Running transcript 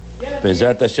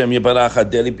Bezrat Hashem Yibarach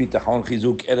Adeli Bitachon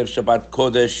Chizuk Erev Shabbat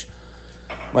Kodesh.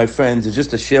 My friends, it's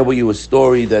just to share with you a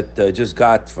story that just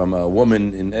got from a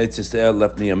woman in Eretz Yisrael,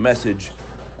 left me a message,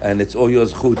 and it's all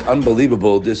yours chut.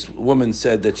 Unbelievable. This woman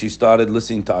said that she started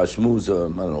listening to Ashmuz,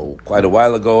 I don't know, quite a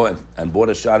while ago, and bought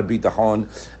a shot of Bitachon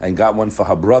and got one for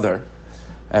her brother.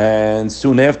 And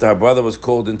soon after, her brother was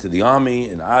called into the army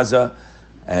in Gaza.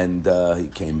 And he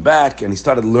came back and he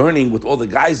started learning with all the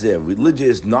guys there,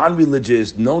 religious,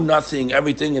 non-religious, know nothing,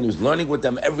 everything. And he was learning with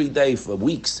them every day for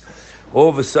weeks. All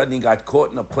of a sudden, he got caught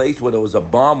in a place where there was a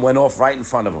bomb went off right in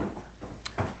front of him.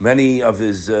 Many of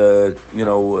his, guys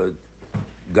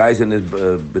in his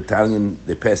battalion,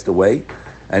 they passed away.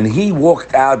 And he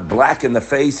walked out black in the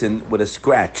face and with a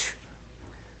scratch.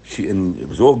 And it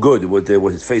was all good.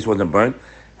 His face wasn't burnt.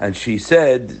 And she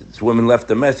said, this woman left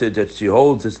a message that she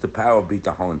holds it's the power of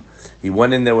Bitachon. He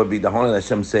went in there with Bitachon and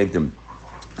Hashem saved him.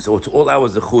 So it's all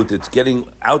hours of chut. It's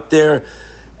getting out there.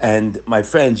 And my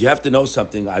friends, you have to know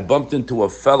something. I bumped into a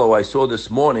fellow I saw this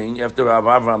morning after Rav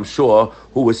Avram Shor,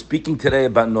 who was speaking today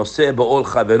about Noseh Ba'ol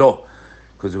Chavero.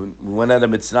 Because we went at a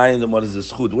Mitzrayim, and what is the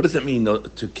chut? What does it mean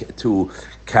to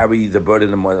carry the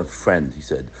burden of a friend? He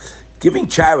said. Giving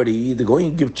charity, they're going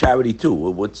to give charity too.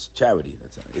 What's charity?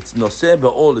 It's noseh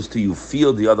ba'ol is do you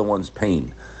feel the other one's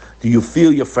pain? Do you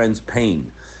feel your friend's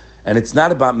pain? And it's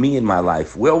not about me in my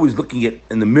life. We're always looking at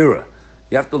in the mirror.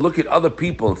 You have to look at other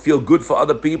people and feel good for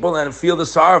other people and feel the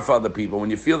sorrow for other people.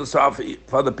 When you feel the sorrow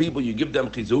for other people, you give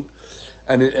them chizuk,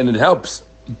 and it helps.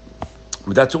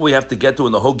 But that's what we have to get to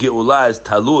in the whole Geulah is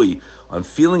talui, on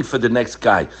feeling for the next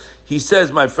guy. He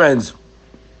says, my friends,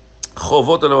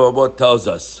 Chovot HaLevavot tells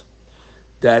us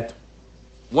that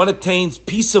one attains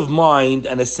peace of mind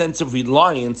and a sense of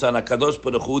reliance on HaKadosh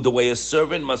Baruch Hu the way a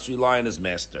servant must rely on his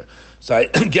master. So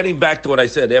getting back to what I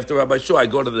said, after Rabbi Shua, I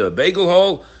go to the bagel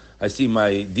hole, I see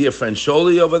my dear friend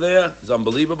Sholi over there, it's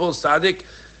unbelievable, Tzaddik,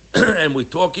 and we're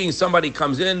talking, somebody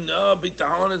comes in,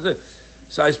 Bitachon is it.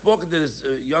 So I spoke to this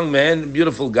young man,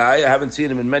 beautiful guy, I haven't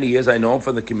seen him in many years, I know him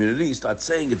from the community, he starts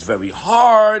saying it's very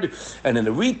hard, and in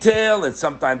the retail, and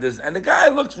sometimes and the guy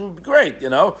looks great,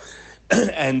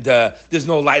 and there's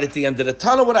no light at the end of the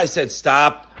tunnel. What I said,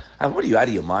 stop. And what are you, out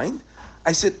of your mind?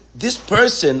 I said, this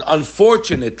person,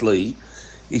 unfortunately,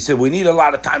 he said, we need a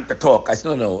lot of time to talk. I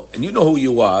said, no. And you know who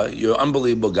you are. You're an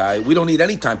unbelievable guy. We don't need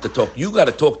any time to talk. You got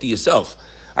to talk to yourself.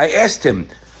 I asked him,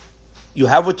 you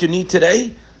have what you need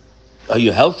today? Are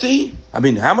you healthy? I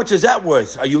mean, how much is that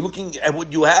worth? Are you looking at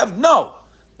what you have? No.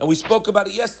 And we spoke about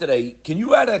it yesterday. Can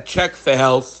you add a check for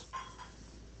health?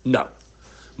 No.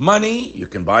 Money, you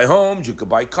can buy homes, you can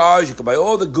buy cars, you can buy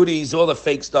all the goodies, all the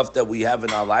fake stuff that we have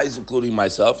in our lives, including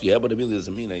myself. Yeah, but it really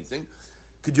doesn't mean anything.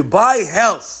 Could you buy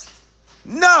health?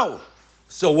 No.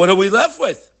 So what are we left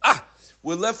with?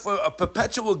 We're left with a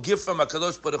perpetual gift from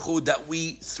HaKadosh Baruch Hu that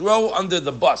we throw under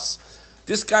the bus.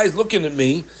 This guy's looking at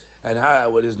me, and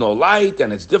there's no light,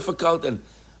 and it's difficult, and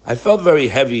I felt very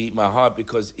heavy in my heart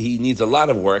because he needs a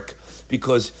lot of work,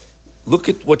 because look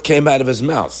at what came out of his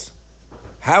mouth.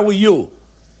 How are you?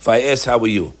 If I ask, how are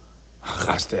you?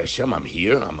 Hashem, I'm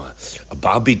here. A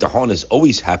Baal Bitachon is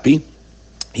always happy.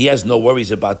 He has no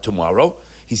worries about tomorrow.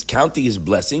 He's counting his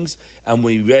blessings. And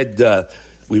we read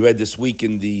this week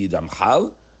in the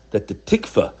Ramchal that the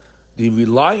tikva, the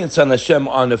reliance on Hashem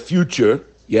on the future,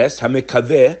 yes,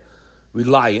 hamekaveh,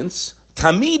 reliance,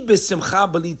 tamid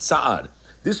b'simcha b'li tza'ar.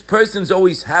 This person's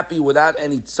always happy without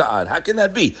any tza'ar. How can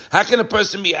that be? How can a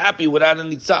person be happy without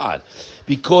any tza'ar?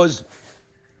 Because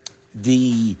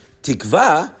the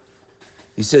tikva,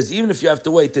 he says, even if you have to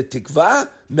wait, the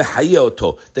tikva mehayeh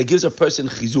oto, that gives a person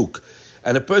chizuk.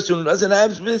 And a person who doesn't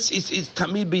have this is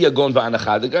tamid biyagon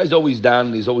va'anacha. The guy's always down,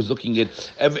 and he's always looking at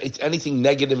it's anything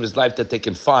negative in his life that they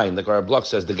can find. Like our blog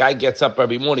says, the guy gets up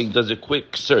every morning, does a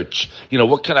quick search.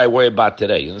 What can I worry about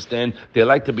today? You understand? They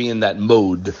like to be in that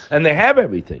mode, and they have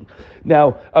everything.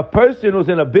 Now, a person who's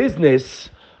in a business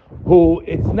who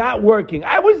it's not working.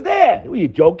 I was there. Were you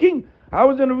joking? I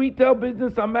was in a retail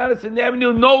business on Madison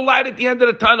Avenue, no light at the end of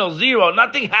the tunnel, zero,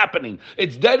 nothing happening.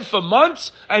 It's dead for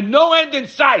months and no end in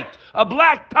sight, a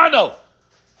black tunnel.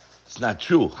 It's not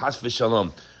true, Chas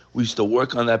v'shalom. We used to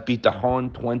work on that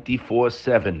bitachon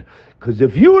 24/7. Because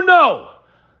if you know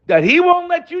that he won't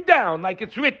let you down like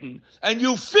it's written, and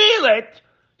you feel it,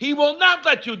 he will not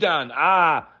let you down.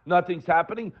 Nothing's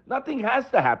happening. Nothing has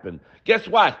to happen. Guess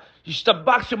what?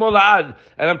 And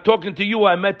I'm talking to you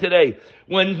I met today.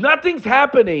 When nothing's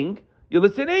happening, you're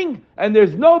listening, and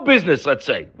there's no business, let's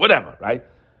say, whatever, right?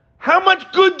 How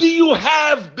much good do you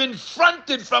have been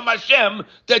fronted from Hashem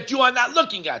that you are not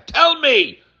looking at? Tell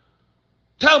me.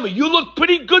 You look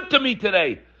pretty good to me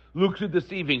today. Looks are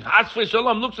deceiving. Has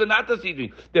v'shalom, looks are not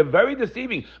deceiving. They're very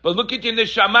deceiving. But look at your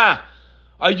neshama.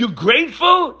 Are you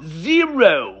grateful?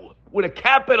 Zero. With a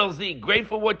capital Z.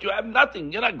 Grateful what you have?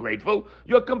 Nothing. You're not grateful.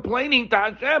 You're complaining to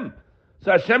Hashem.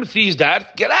 So Hashem sees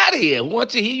that. Get out of here. Who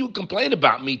wants to hear you complain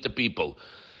about me to people?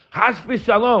 Has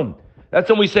v'shalom. That's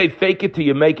when we say fake it till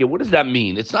you make it. What does that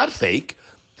mean? It's not fake.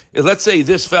 Let's say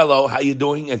this fellow, how you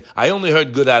doing? And I only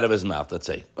heard good out of his mouth. Let's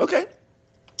say, okay.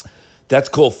 That's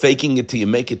called faking it till you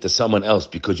make it to someone else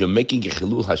because you're making a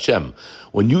chilul Hashem.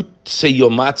 When you say your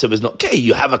matzav is not, okay,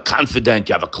 you have a confidant,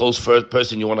 you have a close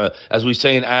person, you want to, as we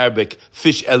say in Arabic,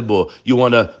 fish elbow, you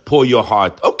want to pour your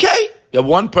heart. Okay, you have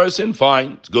one person,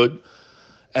 fine, it's good.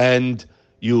 And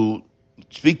you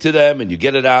speak to them and you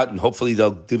get it out and hopefully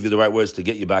they'll give you the right words to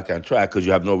get you back on track because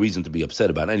you have no reason to be upset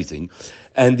about anything.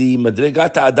 And the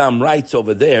Madrigat Adam writes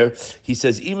over there, he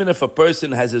says, even if a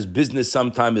person has his business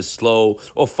sometime is slow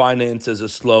or finances are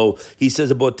slow, he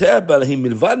says, I read in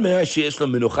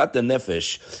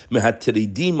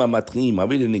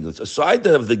English, aside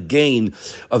of the gain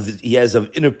he has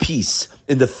of inner peace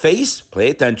in the face, pay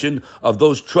attention, of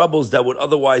those troubles that would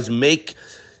otherwise make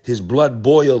his blood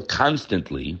boil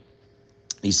constantly,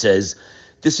 he says,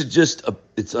 this is just,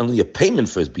 it's only a payment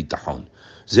for his bitachon.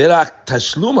 Zerak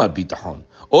tashluma bitachon.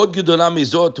 Od gedola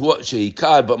mizot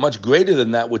sheikar, but much greater than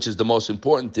that, which is the most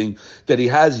important thing, that he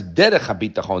has derech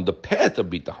habitachon, the path of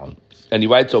bitachon. And he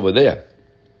writes over there,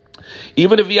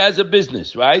 even if he has a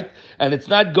business, right, and it's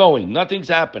not going, nothing's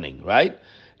happening, right?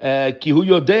 He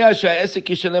knows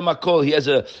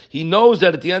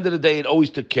that at the end of the day it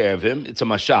always took care of him. It's a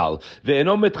mashal.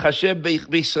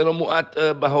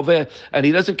 And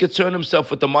he doesn't concern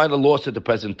himself with the minor loss at the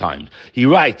present time. He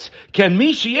writes,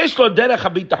 if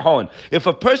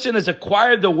a person has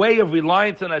acquired the way of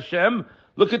reliance on Hashem,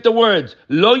 look at the words,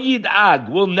 lo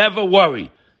yid'ag, will never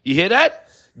worry. You hear that?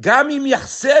 Even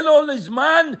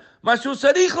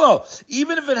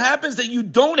if it happens that you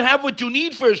don't have what you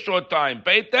need for a short time,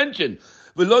 pay attention.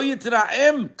 He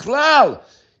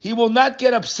will not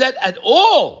get upset at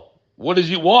all. What is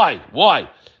he? Why?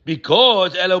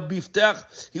 Because I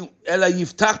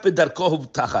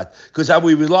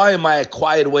will rely on my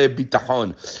acquired way of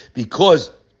bitachon. Because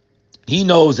he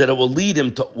knows that it will lead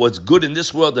him to what's good in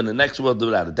this world and the next world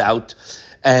without a doubt.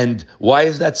 And why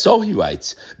is that so? He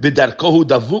writes, because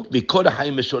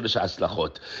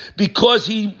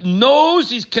he knows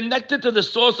he's connected to the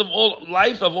source of all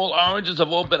life, of all oranges,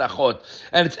 of all berachot.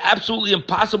 And it's absolutely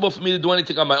impossible for me to do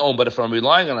anything on my own. But if I'm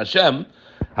relying on Hashem,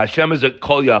 Hashem is a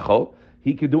kol yachol.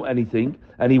 He can do anything,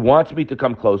 and he wants me to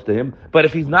come close to him. But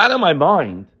if he's not on my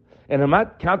mind, and I'm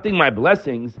not counting my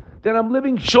blessings, then I'm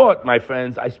living short, my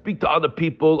friends. I speak to other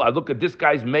people. I look at this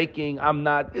guy's making. I'm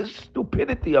not. It's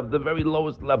stupidity of the very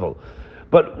lowest level.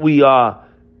 But we are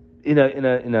in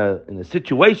a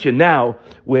situation now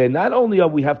where not only are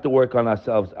we have to work on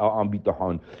ourselves, on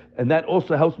bitachon, and that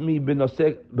also helps me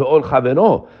to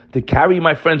carry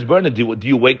my friend's burden. Do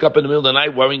you wake up in the middle of the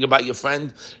night worrying about your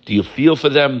friend? Do you feel for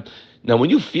them? Now,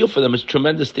 when you feel for them, it's a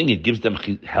tremendous thing. It gives them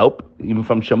help, even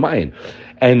from Shemayim.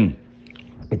 And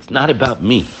it's not about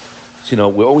me. So,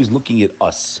 we're always looking at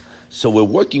us. So we're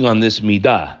working on this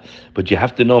midah. But you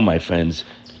have to know, my friends,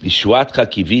 Lishuatcha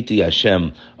kiviti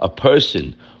Hashem, a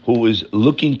person who is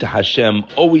looking to Hashem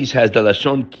always has the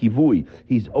lashon kivui.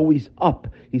 He's always up.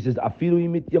 He says,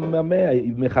 even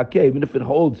if it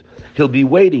holds, he'll be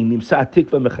waiting. Nimsa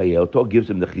tikva mechayel, gives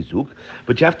him the chizuk.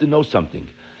 But you have to know something.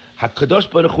 HaKadosh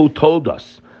Baruch Hu told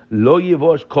us, Lo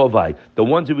yivosh kovai, the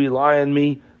ones who rely on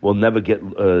me will never get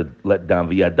let down.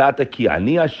 V'yadata ki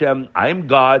ani Hashem, I'm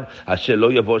God, Hashem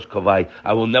lo yivosh kovai,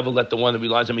 I will never let the one who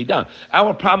relies on me down.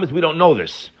 Our problem is we don't know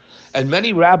this. And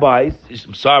many rabbis,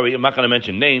 I'm sorry, I'm not going to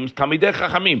mention names, Talmidei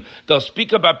Chachamim, they'll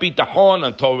speak about bitachon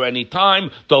on Torah anytime,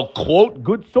 they'll quote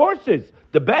good sources,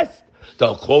 the best.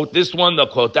 They'll quote this one, they'll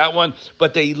quote that one,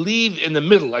 but they leave in the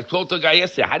middle. I told the guy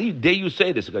yesterday, how dare you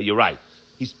say this? I go, you're right.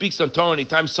 He speaks on Torah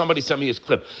anytime. Somebody sent me his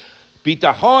clip.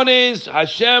 Bitachon is,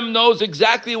 Hashem knows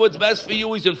exactly what's best for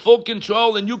you. He's in full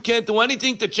control and you can't do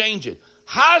anything to change it.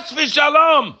 Has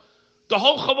v'shalom. The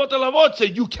whole Chavot HaLavot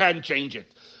said you can change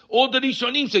it. All the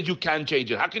Rishonim said you can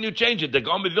change it. How can you change it? The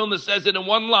Gaon Vilna says it in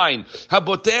one line.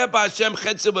 Habotea b'Hashem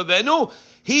chetze b'venu.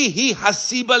 He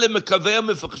hasiba lemekaver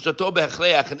mefachshato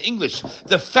be'achleach. In English,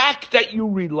 the fact that you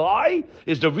rely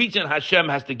is the reason Hashem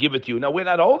has to give it to you. Now, we're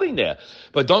not holding there.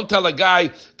 But don't tell a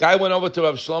guy went over to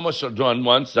Rav Shlomo Shadron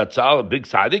once, that's all, a big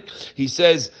tzaddik. He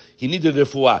says, he needed a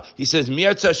refuah. He says,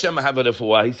 Miyatz Hashem, I have a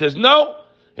refuah. He says, no.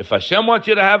 If Hashem wants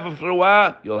you to have a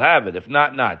refuah, you'll have it. If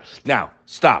not, not. Now,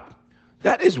 stop.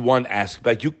 That is one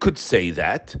aspect. You could say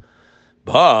that.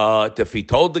 But if he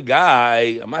told the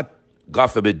guy, I'm not God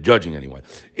forbid, judging anyone.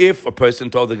 If a person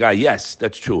told the guy, yes,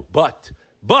 that's true, but,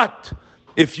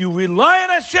 if you rely on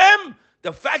Hashem,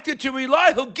 the fact that you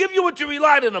rely, He'll give you what you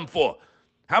relied on Him for.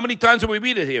 How many times have we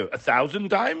read it here? 1,000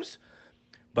 times?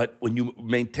 But when you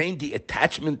maintain the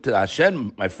attachment to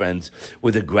Hashem, my friends,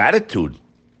 with a gratitude,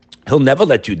 He'll never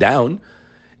let you down.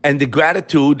 And the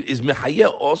gratitude is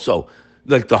mechayeh also.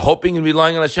 Like the hoping and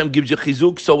relying on Hashem gives you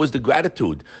chizuk, so is the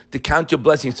gratitude. To count your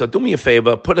blessings. So do me a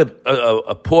favor, put a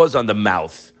pause on the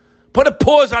mouth. Put a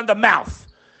pause on the mouth.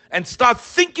 And start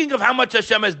thinking of how much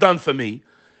Hashem has done for me.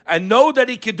 And know that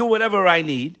He can do whatever I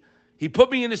need. He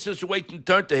put me in a situation to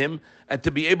turn to Him. And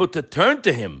to be able to turn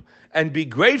to Him. And be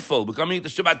grateful. Becoming the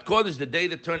Shabbat Kodesh, the day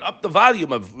to turn up the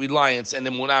volume of reliance and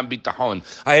emunah and bitachon.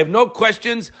 I have no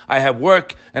questions. I have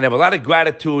work and I have a lot of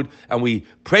gratitude. And we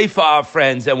pray for our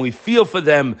friends and we feel for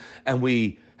them and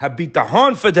we have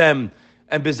bitachon for them.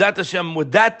 And B'ezrat Hashem,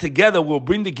 with that together, we'll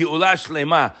bring the Geulah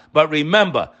Shlema. But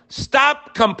remember,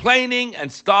 stop complaining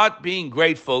and start being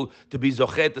grateful to be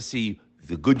zocher to see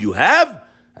the good you have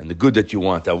and the good that you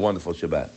want. A wonderful Shabbat.